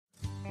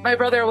my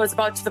brother was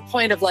about to the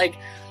point of like,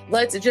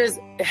 let's just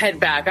head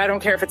back. I don't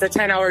care if it's a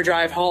 10-hour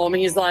drive home.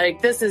 He's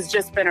like, this has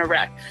just been a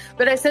wreck.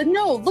 But I said,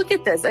 no, look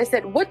at this. I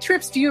said, what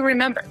trips do you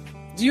remember?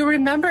 Do you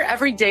remember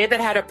every day that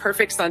had a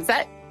perfect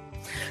sunset?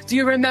 Do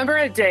you remember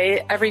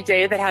every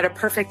day that had a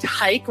perfect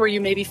hike where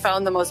you maybe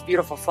found the most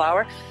beautiful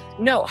flower?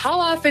 No. How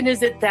often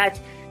is it that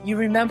you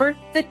remember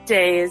the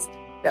days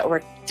that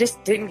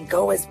just didn't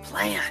go as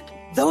planned?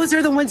 Those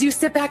are the ones you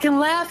sit back and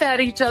laugh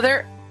at each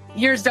other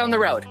years down the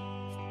road.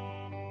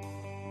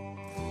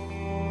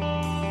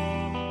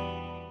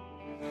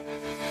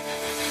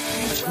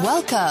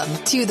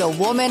 Welcome to the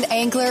Woman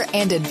Angler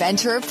and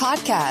Adventurer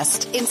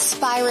Podcast,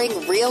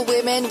 inspiring real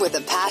women with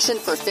a passion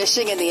for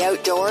fishing and the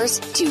outdoors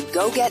to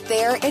go get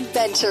their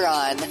adventure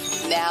on.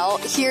 Now,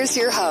 here's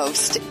your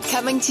host,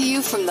 coming to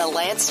you from the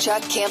Lance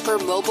Chuck Camper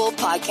Mobile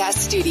Podcast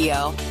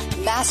Studio,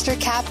 Master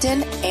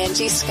Captain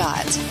Angie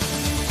Scott.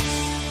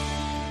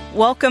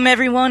 Welcome,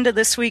 everyone, to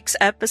this week's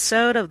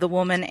episode of the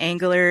Woman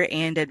Angler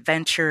and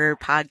Adventurer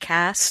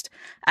Podcast.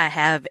 I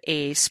have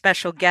a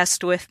special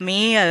guest with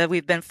me.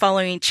 We've been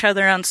following each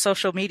other on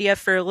social media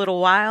for a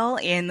little while,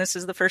 and this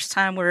is the first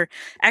time we're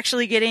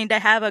actually getting to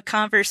have a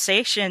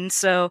conversation.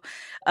 So,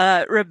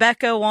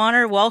 Rebecca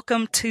Wanner,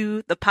 welcome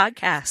to the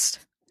podcast.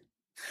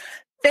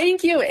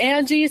 Thank you,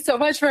 Angie, so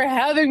much for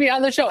having me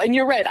on the show. And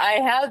you're right, I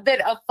have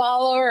been a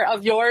follower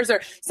of yours, or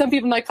some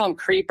people might call them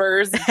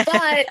creepers,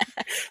 but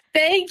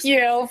thank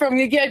you from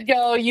the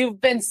get-go.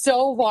 You've been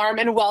so warm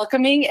and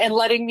welcoming and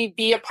letting me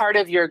be a part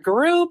of your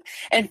group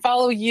and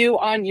follow you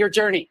on your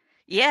journey.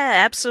 Yeah,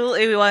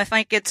 absolutely. Well, I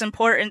think it's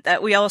important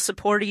that we all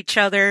support each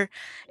other.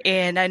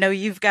 And I know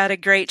you've got a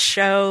great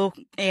show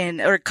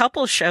or a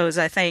couple shows,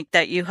 I think,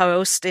 that you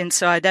host. And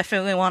so I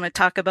definitely want to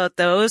talk about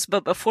those.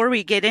 But before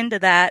we get into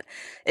that,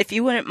 if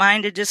you wouldn't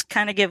mind to just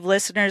kind of give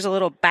listeners a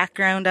little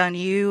background on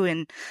you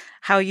and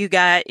how you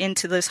got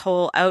into this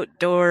whole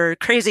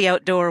crazy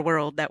outdoor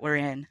world that we're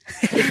in.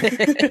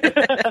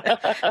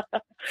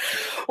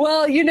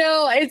 Well,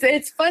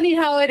 it's funny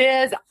how it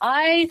is.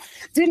 I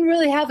didn't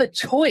really have a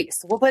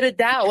choice. We'll put it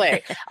that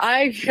way.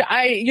 I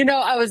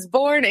was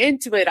born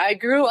into it. I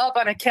grew up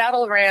on a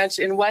cattle ranch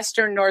in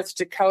western North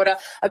Dakota,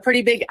 a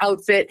pretty big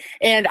outfit.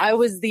 And I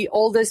was the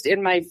oldest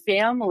in my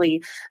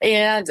family.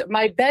 And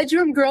my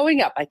bedroom growing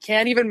up, I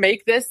can't even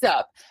make this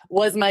up,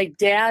 was my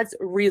dad's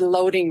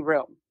reloading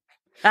room.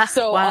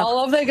 So wow.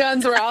 All of the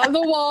guns were on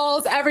the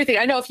walls, everything.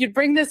 I know if you'd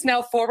bring this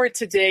now forward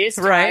today's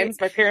times,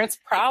 my parents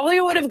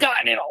probably would have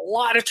gotten in a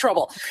lot of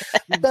trouble.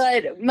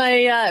 But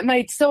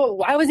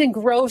so I was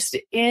engrossed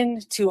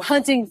into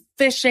hunting,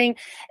 fishing,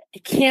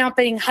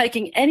 camping,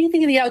 hiking,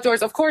 anything in the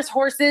outdoors. Of course,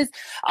 horses.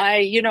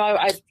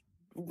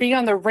 Being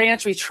on the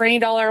ranch, we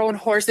trained all our own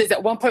horses.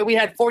 At one point, we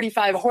had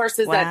 45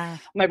 horses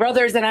that my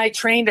brothers and I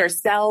trained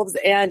ourselves,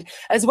 and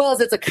as well as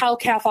it's a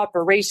cow-calf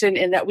operation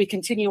in that we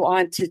continue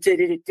on to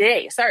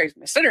today. Sorry,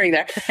 I'm stuttering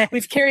there.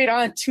 We've carried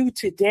on to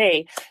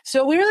today.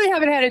 So we really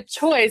haven't had a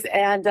choice,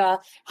 and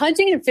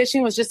hunting and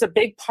fishing was just a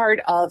big part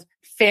of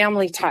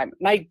family time.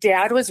 My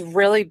dad was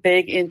really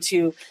big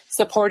into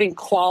supporting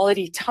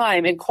quality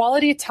time, and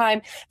quality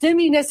time didn't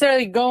mean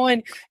necessarily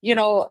going,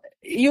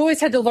 you always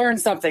had to learn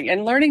something,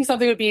 and learning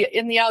something would be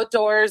in the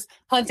outdoors,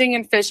 hunting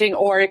and fishing,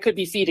 or it could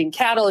be feeding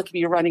cattle. It could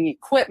be running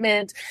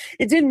equipment.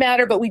 It didn't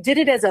matter, but we did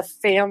it as a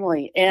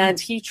family. And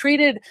he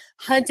treated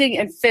hunting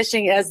and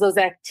fishing as those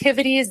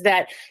activities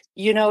that,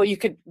 you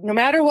could, no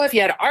matter what, if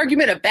you had an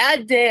argument, a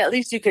bad day, at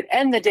least you could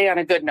end the day on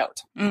a good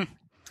note.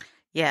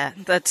 Yeah,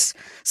 that's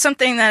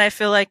something that I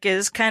feel like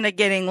is kind of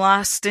getting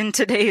lost in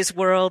today's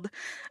world.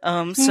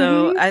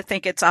 So I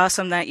think it's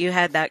awesome that you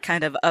had that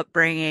kind of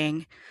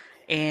upbringing,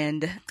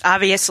 and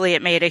obviously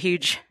it made a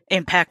huge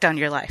impact on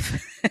your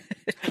life.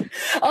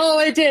 Oh,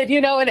 it did,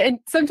 and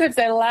sometimes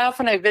I laugh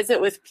when I visit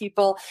with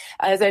people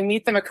as I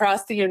meet them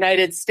across the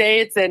United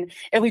States, and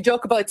we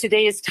joke about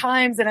today's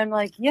times, and I'm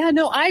like,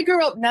 I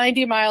grew up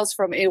 90 miles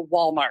from a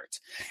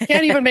Walmart.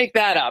 Can't even make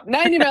that up.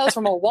 90 miles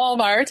from a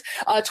Walmart,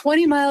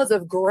 20 miles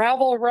of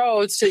gravel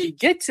roads till you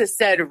get to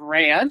said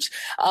ranch.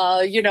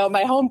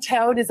 My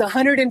hometown is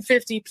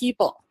 150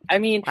 people. I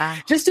mean,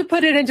 just to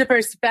put it into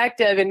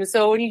perspective. And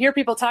so when you hear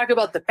people talk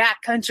about the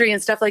backcountry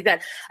and stuff like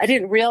that, I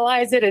didn't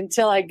realize it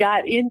until I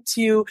got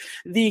into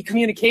the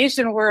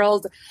communication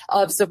world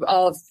of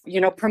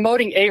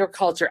promoting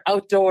agriculture,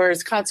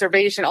 outdoors,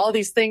 conservation, all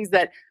these things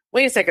that,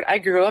 wait a second, I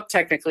grew up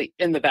technically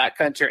in the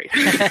backcountry.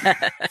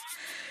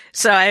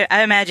 So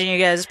I imagine you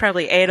guys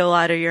probably ate a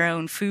lot of your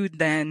own food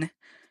then.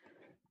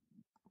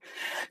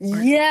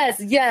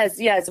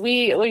 Yes.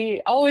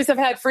 We always have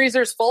had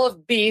freezers full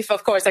of beef.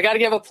 Of course, I got to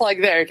give a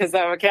plug there because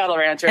I'm a cattle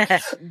rancher.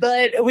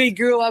 But we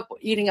grew up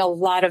eating a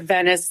lot of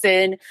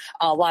venison,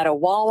 a lot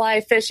of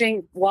walleye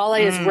fishing.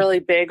 Walleye is really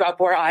big up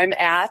where I'm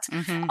at.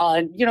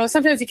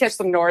 Sometimes you catch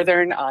some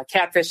northern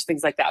catfish,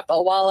 things like that.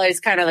 But walleye is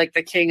kind of like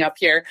the king up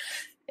here.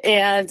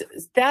 And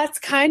that's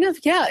kind of,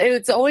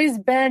 it's always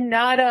been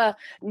not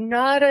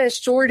a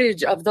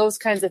shortage of those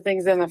kinds of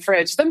things in the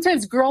fridge.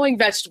 Sometimes growing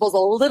vegetables a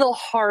little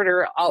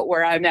harder out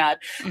where I'm at.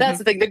 That's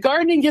the thing. The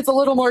gardening gets a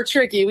little more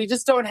tricky. We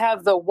just don't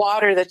have the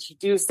water that you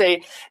do,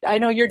 say. I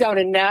know you're down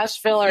in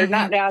Nashville, or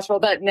not Nashville,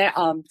 but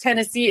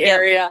Tennessee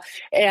area,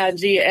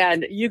 Angie,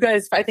 and you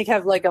guys, I think,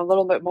 have like a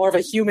little bit more of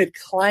a humid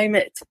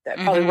climate that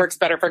probably works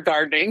better for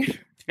gardening.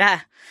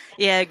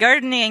 Yeah,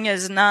 gardening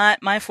is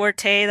not my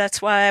forte.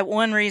 That's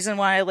one reason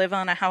why I live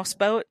on a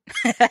houseboat.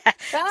 So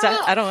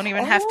I don't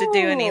even have to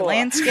do any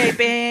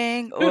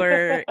landscaping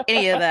or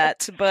any of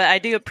that. But I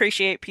do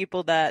appreciate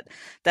people that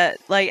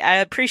like, I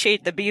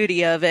appreciate the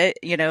beauty of it,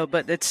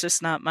 but it's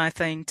just not my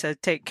thing to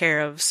take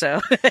care of.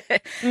 So,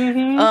 so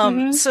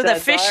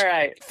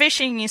the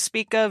fishing you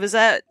speak of, is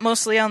that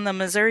mostly on the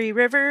Missouri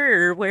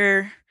River, or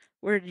where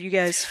do you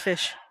guys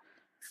fish?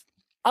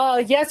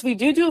 Yes, we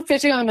do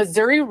fishing on the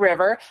Missouri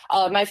River.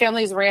 My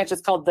family's ranch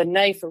is called the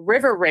Knife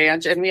River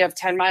Ranch, and we have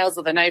 10 miles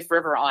of the Knife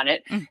River on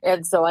it.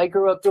 And so I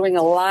grew up doing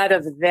a lot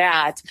of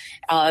that,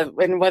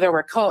 and whether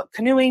we're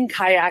canoeing,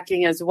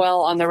 kayaking as well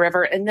on the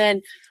river. And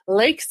then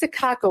Lake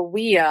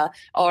Sakakawea,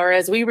 or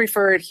as we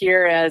refer it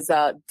here as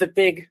the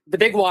big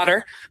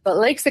water, but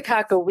Lake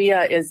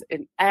Sakakawea is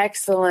an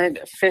excellent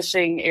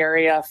fishing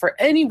area for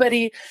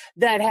anybody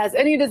that has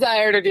any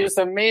desire to do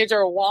some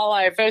major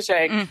walleye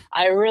fishing.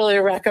 I really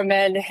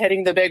recommend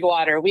hitting the big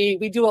water. We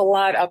do a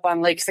lot up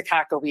on Lake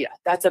Sakakawea.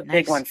 That's a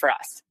big one for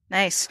us.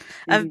 Nice.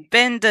 I've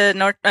been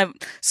to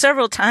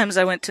several times.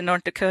 I went to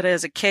North Dakota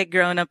as a kid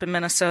growing up in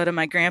Minnesota.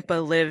 My grandpa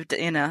lived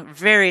in a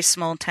very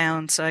small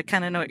town, so I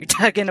kind of know what you're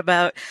talking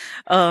about.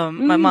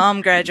 My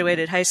mom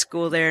graduated high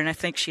school there, and I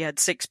think she had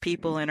 6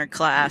 people in her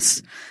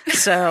class.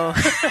 So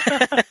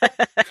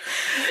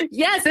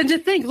yes, and to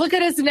think, look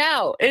at us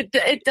now.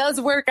 It does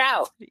work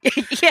out.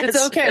 Yes.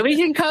 It's okay. We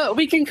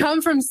can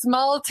come from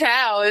small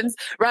towns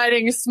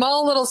riding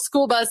small little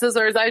school buses,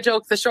 or as I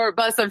joke, the short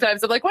bus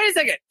sometimes. I'm like, wait a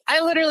second.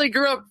 I literally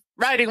grew up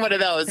riding one of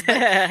those, but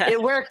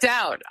it worked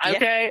out.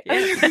 Okay.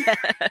 And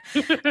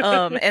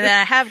then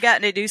I have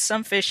gotten to do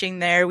some fishing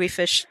there. We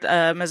fished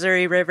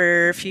Missouri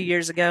River a few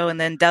years ago, and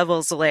then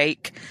Devil's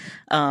Lake,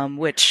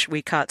 which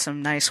we caught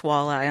some nice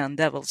walleye on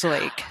Devil's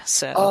Lake.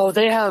 So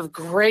they have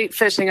great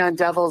fishing on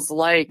Devil's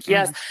Lake.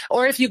 Yes.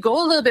 Or if you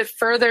go a little bit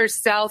further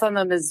south on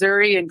the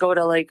Missouri and go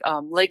to Lake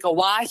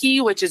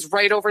Oahe, which is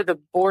right over the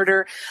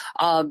border,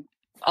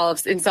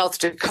 in South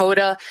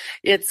Dakota.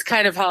 It's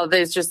kind of how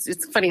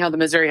it's funny how the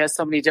Missouri has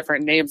so many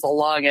different names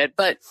along it,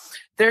 but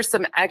there's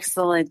some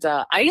excellent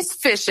ice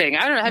fishing.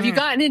 I don't know. Have you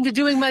gotten into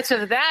doing much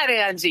of that,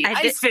 Angie?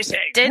 Ice fishing.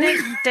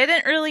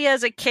 Didn't really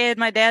as a kid.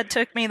 My dad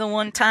took me the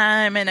one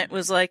time, and it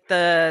was like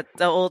the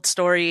old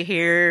story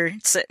here,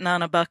 sitting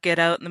on a bucket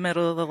out in the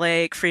middle of the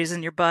lake,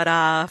 freezing your butt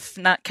off,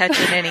 not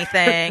catching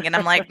anything. And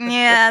I'm like,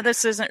 yeah,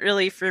 this isn't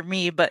really for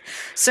me. But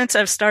since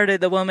I've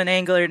started the Woman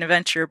Angler and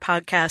Adventurer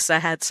podcast, I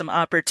had some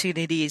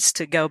opportunities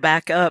to go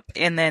back up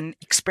and then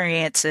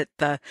experience it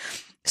the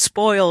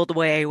spoiled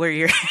way, where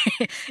you're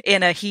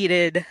in a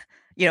heated,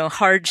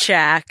 hard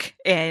shack,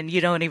 and you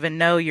don't even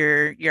know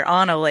you're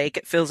on a lake.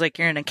 It feels like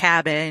you're in a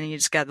cabin, and you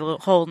just got a little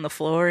hole in the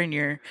floor, and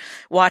you're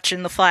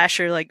watching the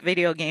flasher like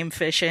video game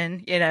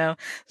fishing,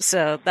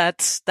 So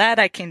that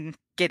I can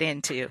get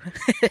into.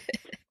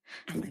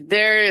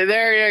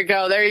 There you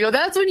go.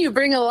 That's when you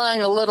bring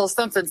along a little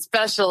something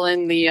special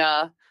in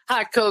the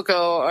hot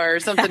cocoa or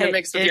something to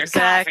mix with your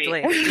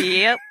coffee.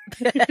 Yep.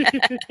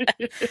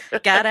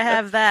 Gotta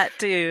have that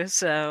too.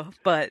 So,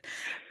 but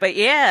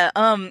yeah.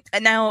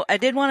 Now I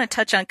did want to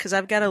touch on, cause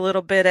I've got a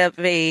little bit of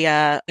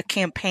a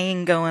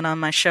campaign going on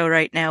my show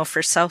right now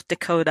for South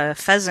Dakota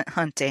pheasant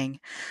hunting.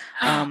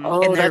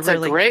 And that's a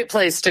great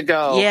place to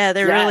go. Yeah.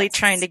 They're really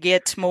trying to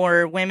get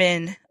more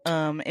women,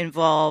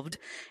 involved.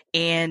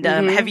 And,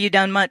 have you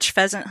done much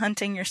pheasant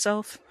hunting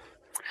yourself?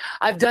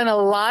 I've done a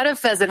lot of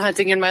pheasant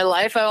hunting in my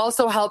life. I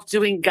also helped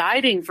doing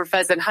guiding for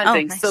pheasant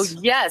hunting. Nice. So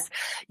yes,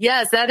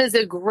 that is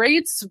a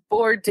great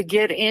sport to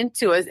get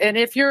into. And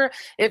if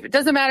it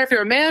doesn't matter if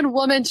you're a man,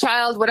 woman,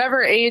 child,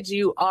 whatever age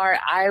you are,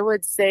 I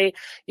would say,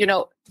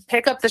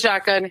 pick up the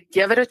shotgun,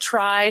 give it a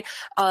try.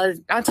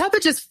 On top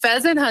of just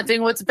pheasant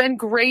hunting, what's been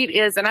great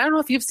is, and I don't know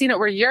if you've seen it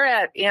where you're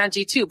at,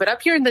 Angie, too, but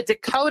up here in the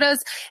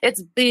Dakotas,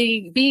 it's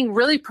being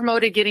really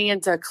promoted, getting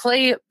into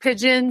clay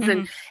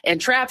pigeons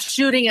and trap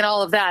shooting and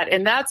all of that.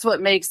 And that's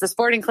what makes the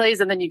sporting clays.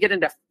 And then you get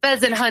into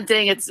pheasant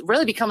hunting. It's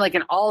really become like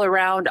an all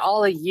around,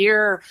 all a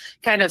year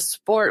kind of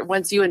sport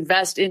once you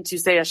invest into,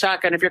 say, a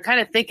shotgun. If you're kind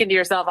of thinking to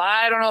yourself,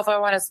 I don't know if I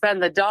want to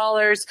spend the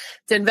dollars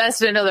to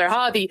invest in another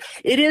hobby,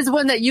 it is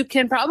one that you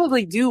can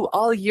probably do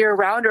all year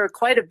round, or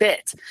quite a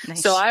bit.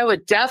 Nice. So I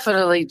would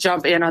definitely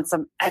jump in on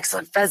some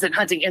excellent pheasant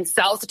hunting. And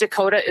South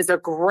Dakota is a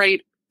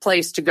great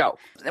place to go.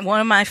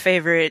 One of my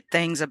favorite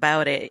things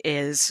about it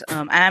is,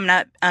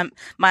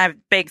 my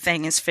big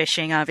thing is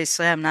fishing.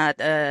 Obviously, I'm not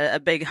a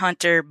big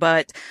hunter,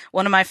 but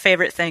one of my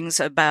favorite things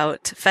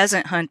about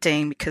pheasant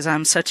hunting, because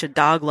I'm such a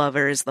dog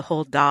lover, is the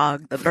whole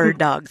the bird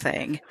dog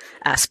thing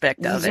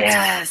aspect of it.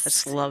 Yes. I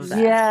just love that.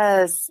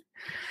 Yes.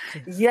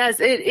 Yes,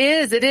 it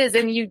is. It is.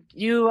 And you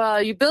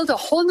build a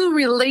whole new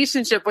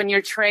relationship when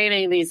you're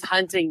training these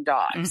hunting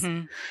dogs.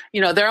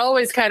 They're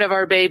always kind of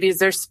our babies.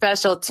 They're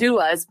special to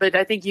us, but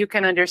I think you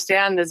can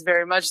understand this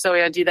very much so,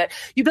 Angie, that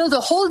you build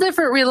a whole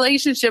different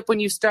relationship when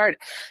you start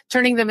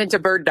turning them into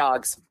bird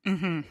dogs.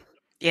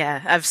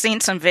 Yeah. I've seen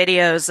some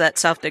videos that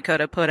South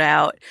Dakota put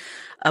out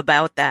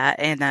about that.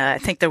 And I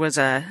think there was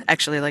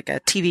actually like a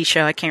TV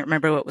show. I can't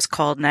remember what it was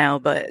called now,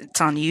 but it's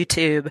on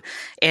YouTube.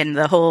 And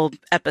the whole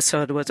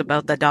episode was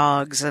about the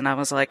dogs. And I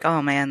was like,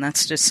 oh man,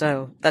 that's just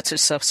so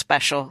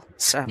special.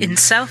 So in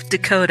South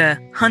Dakota,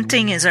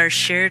 hunting is our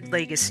shared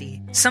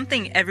legacy,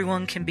 something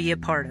everyone can be a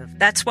part of.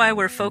 That's why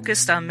we're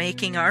focused on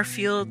making our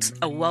fields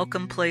a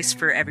welcome place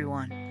for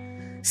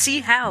everyone. See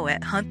how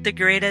at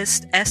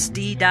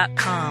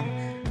huntthegreatestsd.com,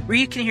 where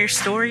you can hear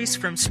stories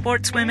from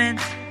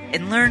sportswomen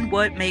and learn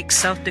what makes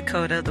South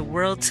Dakota the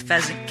world's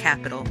pheasant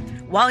capital.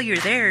 While you're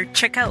there,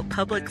 check out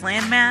public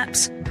land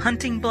maps,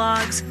 hunting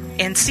blogs,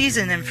 and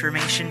season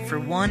information for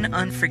one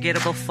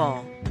unforgettable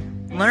fall.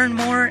 Learn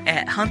more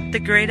at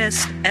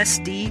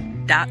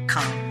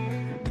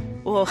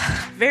huntthegreatestsd.com. Well,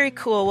 very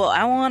cool. Well,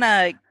 I want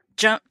to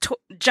jump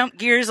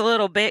gears a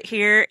little bit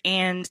here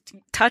and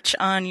touch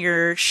on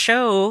your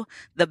show,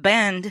 The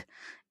Bend,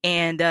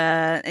 and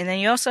then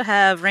you also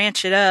have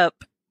Ranch It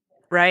Up,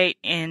 right?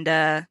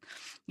 And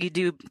you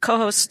do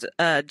co-host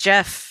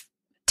Jeff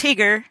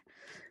Tigger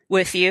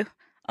with you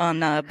on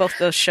both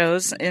those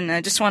shows, and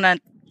I just want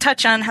to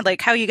touch on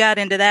how you got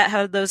into that,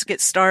 how did those get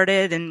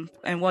started, and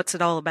what's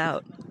it all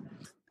about?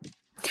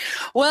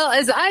 Well,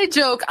 as I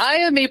joke, I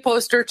am a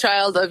poster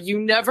child of you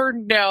never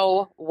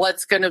know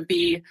what's going to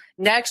be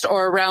next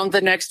or around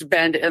the next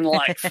bend in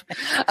life.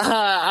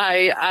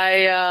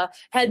 I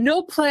had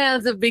no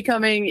plans of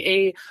becoming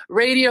a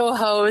radio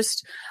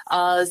host,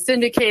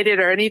 syndicated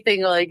or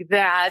anything like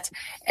that.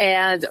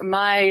 And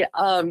my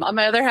on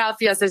my other half,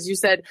 yes, as you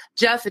said,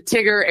 Jeff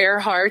Tigger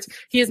Earhart,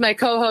 he is my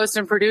co-host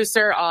and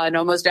producer on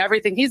almost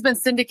everything. He's been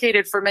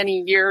syndicated for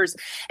many years.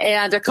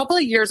 And a couple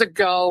of years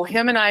ago,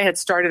 him and I had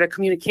started a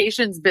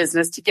communications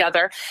business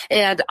together.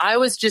 And I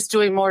was just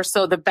doing more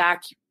so the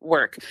back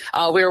work.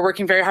 We were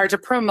working very hard to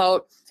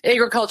promote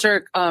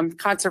agriculture,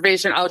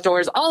 conservation,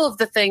 outdoors, all of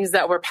the things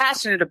that we're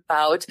passionate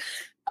about.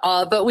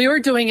 But we were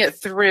doing it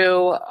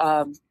through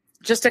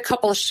just a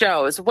couple of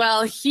shows.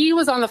 Well, he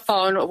was on the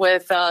phone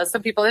with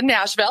some people in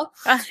Nashville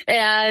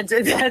and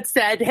that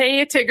said,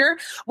 hey, Tigger,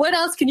 what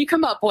else can you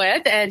come up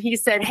with? And he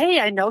said,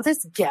 hey, I know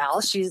this gal.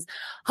 She's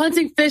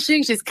hunting,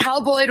 fishing. She's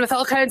cowboyed with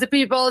all kinds of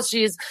people.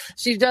 She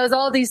does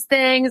all these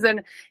things.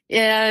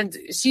 And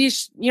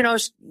she's,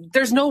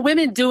 there's no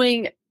women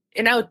doing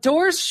an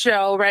outdoors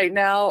show right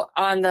now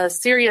on the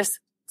Sirius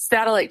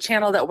satellite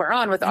channel that we're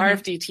on with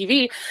RFD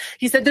TV.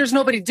 He said, there's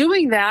nobody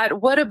doing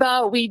that. What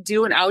about we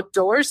do an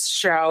outdoors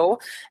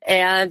show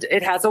and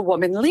it has a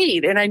woman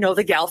lead? And I know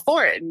the gal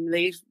for it. And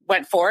they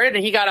went for it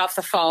and he got off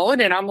the phone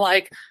and I'm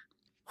like,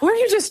 who are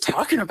you just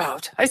talking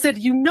about? I said,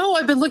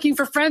 I've been looking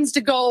for friends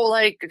to go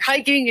like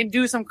hiking and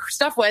do some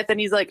stuff with. And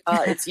he's like,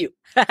 it's you.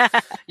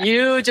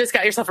 You just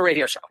got yourself a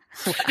radio show.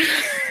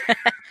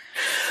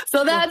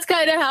 So that's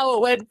kind of how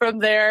it went from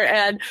there.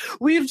 And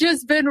we've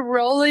just been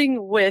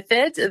rolling with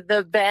it.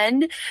 The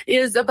Bend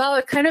is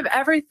about kind of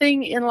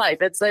everything in life.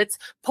 It's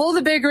pull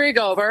the big rig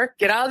over,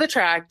 get out of the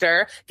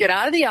tractor, get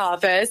out of the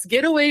office,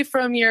 get away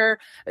from your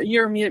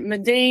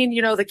mundane,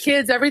 the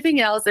kids, everything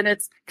else. And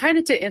it's kind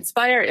of to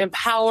inspire,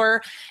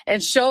 empower,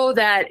 and show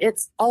that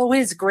it's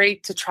always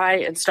great to try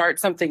and start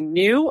something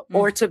new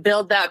or to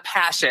build that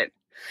passion.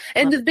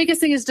 And the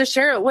biggest thing is to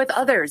share it with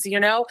others,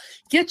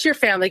 get your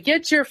family,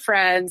 get your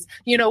friends.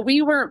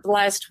 We weren't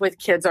blessed with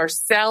kids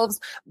ourselves,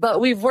 but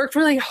we've worked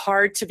really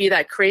hard to be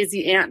that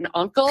crazy aunt and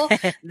uncle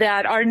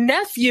that our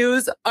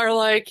nephews are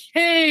like,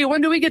 hey,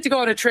 when do we get to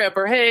go on a trip?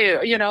 Or, hey,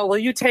 will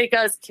you take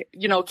us,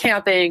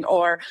 camping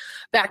or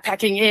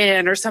backpacking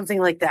in or something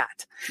like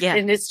that? Yeah.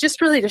 And it's just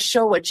really to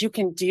show what you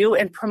can do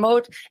and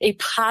promote a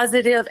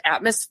positive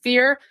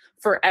atmosphere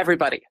for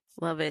everybody.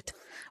 Love it.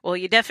 Well,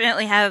 you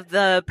definitely have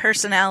the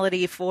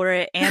personality for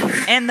it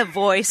and the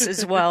voice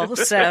as well.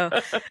 So,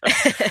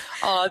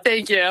 oh,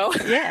 thank you.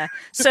 Yeah.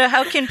 So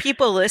how can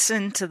people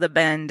listen to The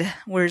Bend?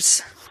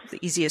 Where's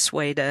the easiest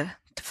way to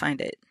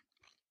find it?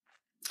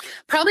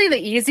 Probably the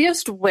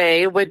easiest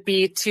way would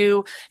be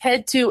to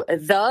head to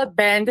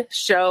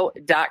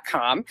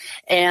thebendshow.com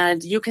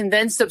and you can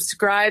then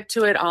subscribe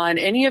to it on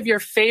any of your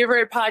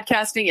favorite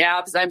podcasting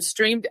apps. I'm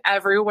streamed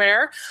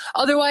everywhere.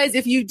 Otherwise,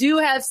 if you do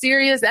have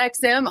Sirius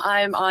XM,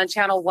 I'm on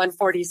channel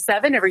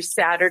 147 every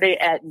Saturday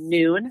at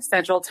noon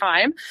Central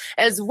Time,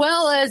 as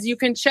well as you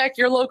can check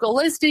your local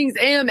listings,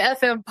 AM,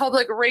 FM,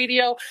 public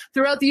radio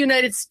throughout the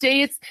United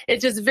States. It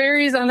just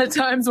varies on the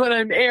times when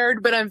I'm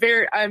aired, but I'm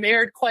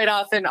aired quite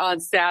often on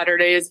Saturday.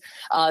 Saturdays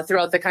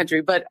throughout the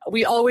country. But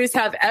we always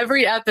have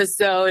every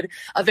episode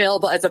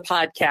available as a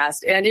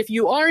podcast. And if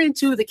you are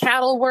into the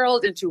cattle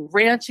world, into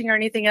ranching or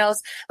anything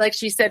else, like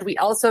she said, we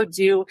also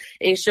do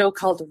a show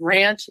called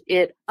Ranch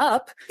It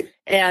Up.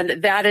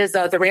 And that is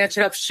the Ranch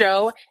It Up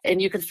show.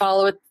 And you can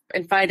follow it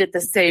and find it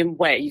the same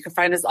way. You can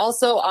find us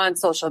also on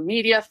social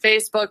media,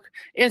 Facebook,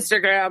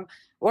 Instagram.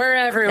 We're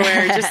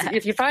everywhere. Just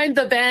if you find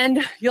the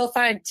Bend, you'll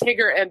find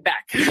Tigger and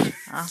Bec.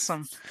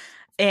 Awesome.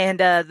 And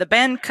the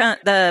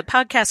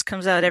podcast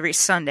comes out every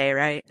Sunday,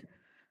 right?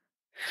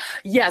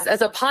 Yes,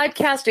 as a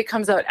podcast, it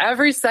comes out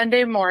every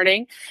Sunday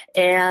morning.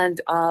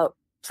 And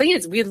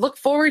please, we look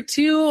forward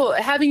to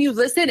having you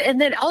listen.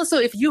 And then also,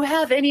 if you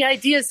have any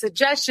ideas,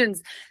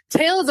 suggestions,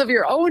 tales of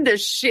your own to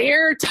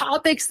share,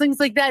 topics, things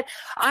like that,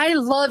 I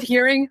love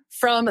hearing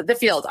from the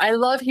field. I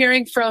love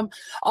hearing from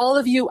all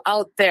of you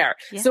out there.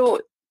 Yeah.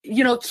 So,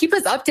 keep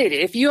us updated.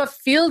 If you have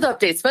field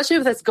updates, especially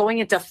with us going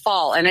into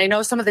fall, and I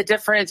know some of the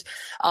different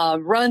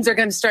runs are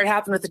going to start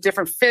happening with the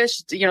different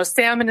fish.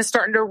 Salmon is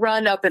starting to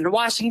run up in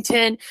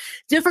Washington,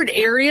 different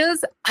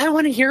areas. I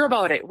want to hear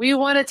about it. We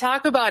want to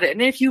talk about it.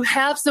 And if you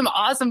have some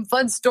awesome,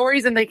 fun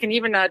stories, and they can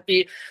even not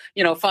be,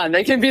 fun,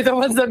 they can be the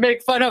ones that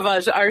make fun of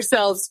us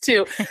ourselves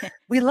too.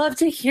 We love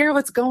to hear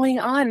what's going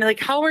on. Like,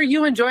 how are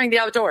you enjoying the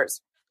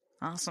outdoors?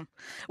 Awesome.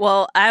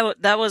 Well,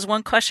 that was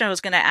one question I was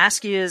going to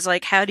ask you is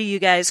like, how do you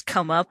guys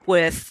come up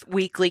with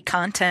weekly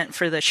content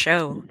for the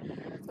show?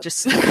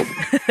 Just because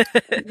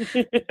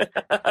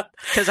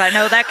I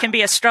know that can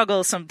be a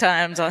struggle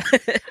sometimes.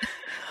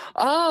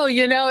 Oh,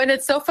 and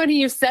it's so funny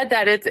you said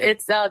that.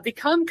 It's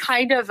become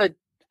kind of a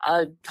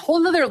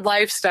whole other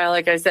lifestyle,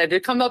 like I said, to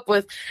come up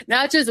with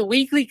not just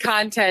weekly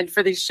content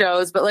for these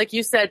shows, but like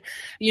you said,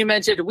 you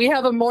mentioned, we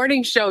have a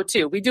morning show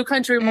too. We do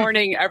country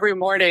morning every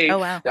morning. Oh,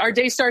 wow. Our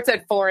day starts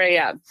at 4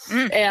 a.m.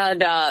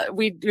 And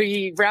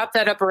we wrap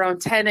that up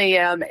around 10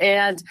 a.m.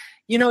 And,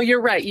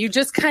 you're right. You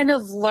just kind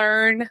of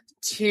learn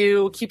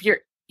to keep your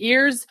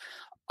ears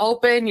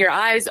open, your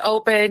eyes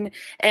open,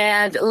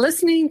 and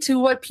listening to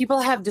what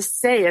people have to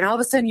say. And all of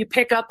a sudden you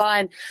pick up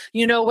on,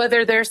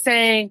 whether they're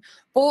saying,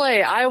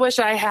 boy, I wish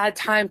I had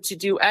time to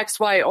do X,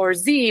 Y, or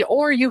Z,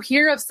 or you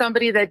hear of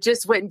somebody that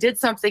just went and did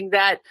something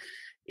that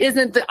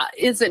isn't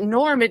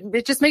norm.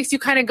 It just makes you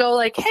kind of go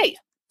like, hey,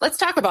 let's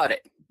talk about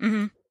it.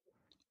 Mm-hmm.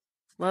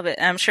 Love it.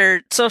 I'm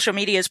sure social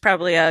media is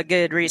probably a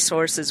good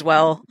resource as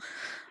well.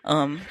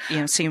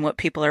 Seeing what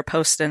people are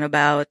posting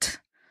about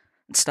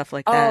and stuff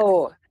like that.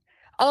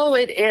 Oh,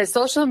 it is.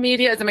 Social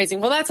media is amazing.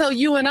 Well, that's how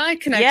you and I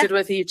connected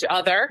with each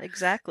other.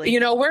 Exactly.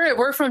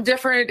 We're from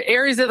different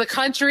areas of the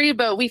country,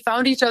 but we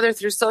found each other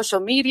through social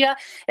media.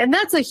 And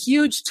that's a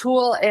huge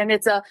tool. And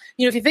it's if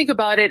you think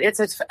about it, it's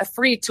a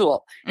free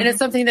tool. And it's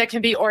something that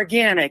can be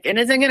organic and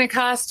isn't going to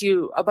cost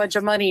you a bunch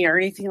of money or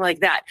anything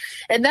like that.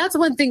 And that's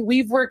one thing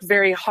we've worked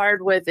very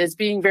hard with, is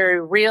being very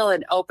real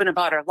and open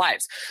about our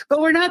lives.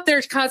 But we're not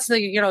there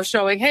constantly,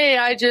 showing, hey,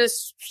 I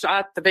just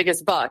shot the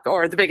biggest buck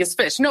or the biggest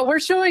fish. No, we're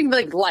showing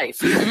like life.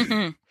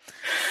 Mm-hmm.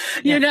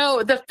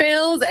 The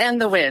fails and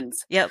the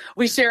wins. Yep.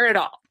 We share it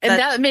all. And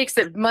that makes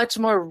it much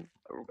more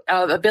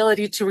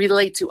ability to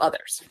relate to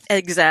others.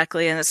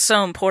 Exactly. And it's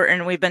so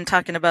important. We've been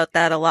talking about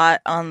that a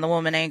lot on the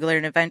Woman Angler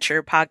and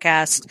Adventure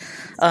podcast.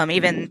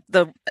 Even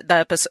the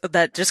episode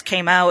that just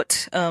came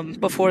out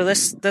before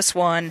this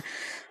one,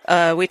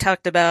 we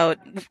talked about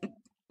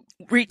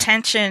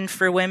retention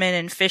for women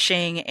in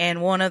fishing,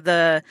 and one of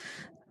the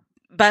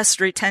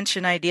best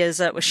retention ideas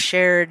that was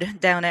shared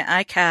down at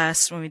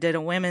ICAST when we did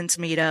a women's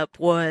meetup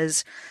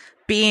was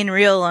being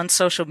real on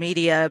social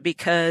media,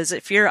 because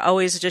if you're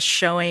always just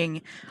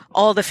showing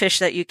all the fish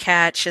that you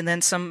catch and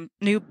then some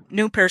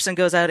new person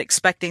goes out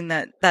expecting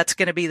that that's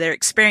going to be their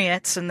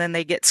experience and then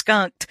they get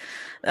skunked,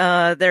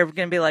 they're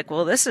going to be like,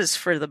 well, this is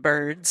for the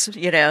birds,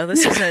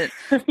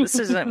 this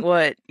isn't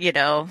what,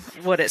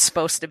 what it's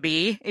supposed to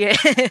be.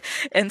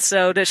 And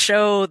so to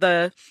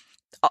show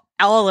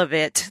all of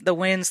it, the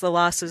wins, the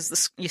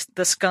losses,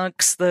 the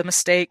skunks, the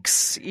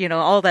mistakes,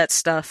 all that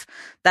stuff,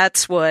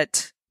 that's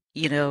what,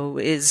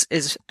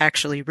 is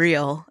actually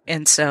real.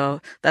 And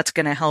so that's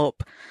going to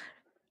help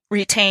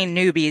retain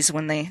newbies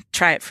when they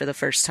try it for the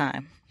first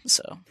time.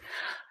 So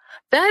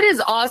that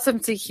is awesome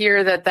to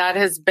hear that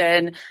has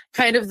been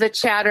kind of the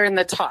chatter and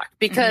the talk,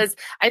 because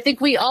I think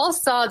we all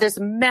saw this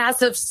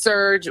massive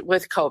surge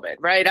with COVID,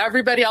 right?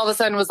 Everybody all of a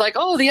sudden was like,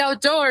 oh, the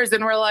outdoors.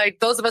 And we're like,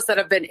 those of us that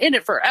have been in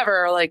it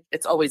forever are like,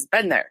 it's always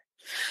been there.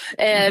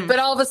 And, but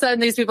all of a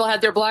sudden these people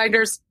had their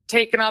blinders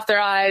taken off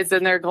their eyes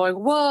and they're going,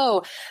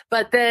 whoa.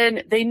 But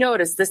then they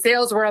noticed the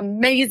sales were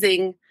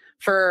amazing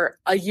for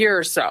a year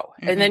or so.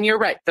 And then you're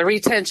right, the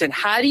retention.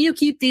 How do you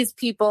keep these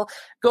people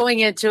going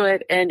into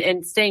it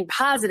and staying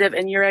positive?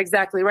 And you're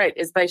exactly right,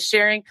 is by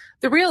sharing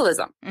the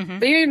realism,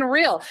 being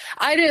real.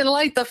 I didn't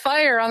light the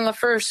fire on the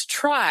first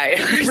try.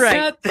 I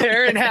sat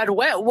there and had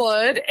wet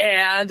wood,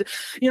 and,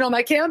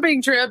 my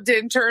camping trip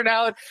didn't turn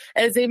out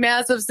as a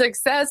massive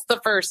success the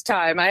first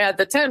time. I had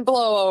the tent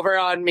blow over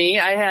on me.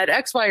 I had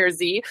X, Y, or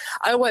Z.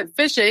 I went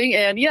fishing,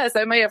 and yes,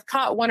 I may have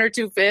caught one or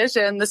two fish,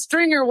 and the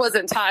stringer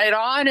wasn't tied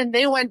on, and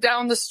they went down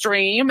down the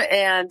stream.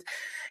 And,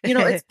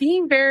 it's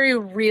being very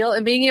real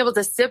and being able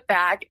to sit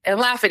back and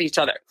laugh at each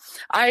other.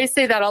 I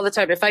say that all the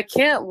time. If I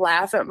can't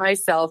laugh at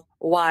myself,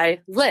 why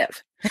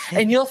live?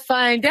 And you'll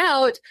find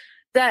out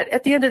that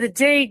at the end of the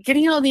day,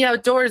 getting out in the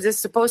outdoors is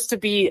supposed to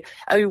be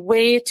a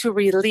way to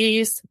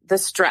release the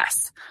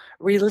stress,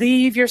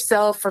 relieve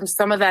yourself from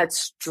some of that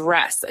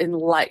stress in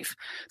life.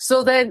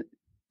 So then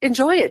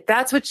enjoy it.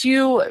 That's what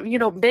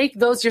make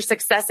those your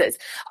successes.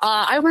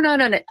 I went on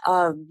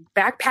a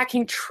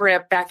backpacking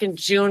trip back in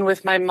June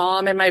with my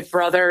mom and my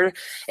brother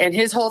and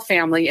his whole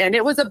family, and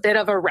it was a bit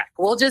of a wreck.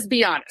 We'll just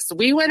be honest.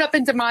 We went up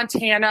into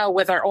Montana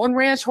with our own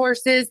ranch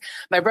horses.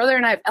 My brother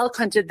and I have elk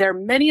hunted there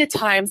many a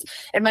times,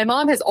 and my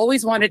mom has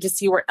always wanted to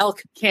see where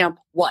elk camp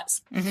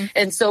was. Mm-hmm.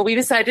 And so we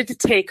decided to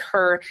take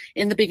her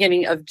in the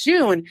beginning of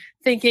June,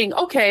 thinking,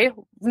 okay,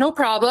 no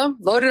problem.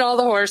 Loaded all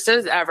the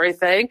horses,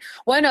 everything.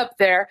 Went up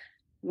there,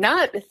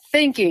 not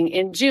thinking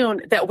in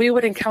June that we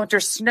would encounter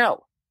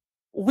snow.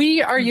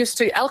 We are used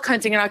to elk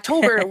hunting in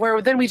October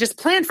where then we just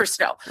plan for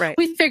snow. Right.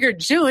 We figured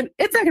June,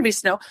 it's not going to be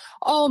snow.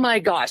 Oh my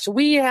gosh.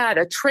 We had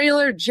a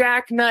trailer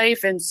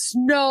jackknife and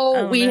snow.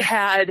 Oh, we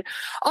had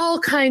all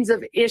kinds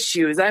of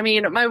issues. I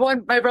mean, my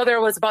brother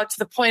was about to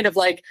the point of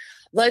like,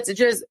 let's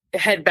just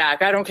head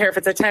back. I don't care if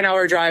it's a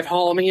 10-hour drive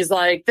home. He's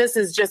like, this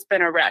has just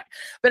been a wreck.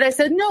 But I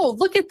said, no,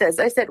 look at this.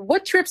 I said,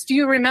 what trips do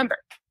you remember?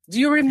 Do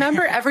you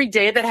remember every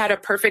day that had a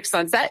perfect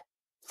sunset?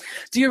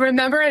 Do you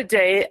remember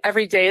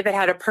every day that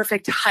had a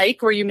perfect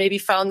hike where you maybe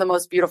found the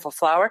most beautiful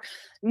flower?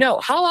 No.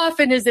 How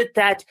often is it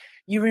that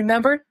you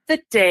remember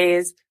the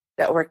days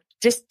that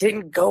just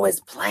didn't go as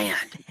planned?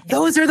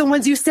 Those are the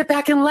ones you sit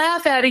back and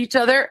laugh at each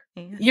other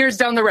years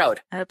down the road.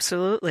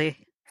 Absolutely.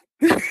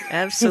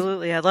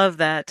 Absolutely. I love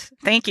that.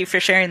 Thank you for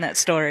sharing that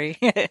story.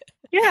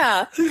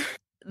 Yeah.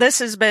 This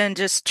has been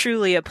just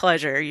truly a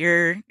pleasure.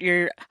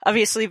 You're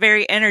obviously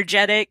very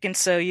energetic, and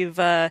so you've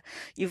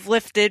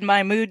lifted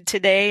my mood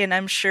today, and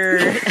I'm sure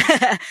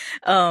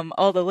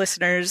all the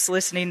listeners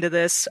listening to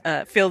this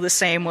feel the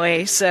same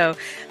way. So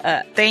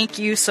thank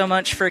you so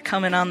much for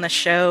coming on the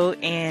show,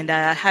 and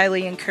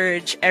highly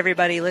encourage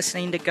everybody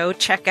listening to go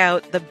check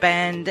out The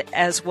Bend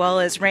as well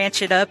as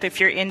Ranch It Up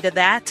if you're into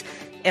that.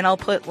 And I'll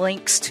put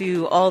links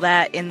to all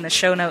that in the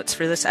show notes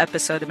for this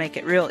episode to make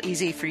it real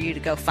easy for you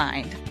to go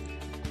find.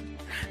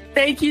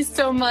 Thank you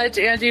so much,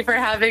 Angie, for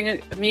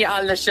having me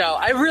on the show.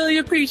 I really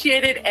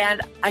appreciate it, and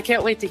I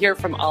can't wait to hear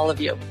from all of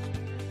you.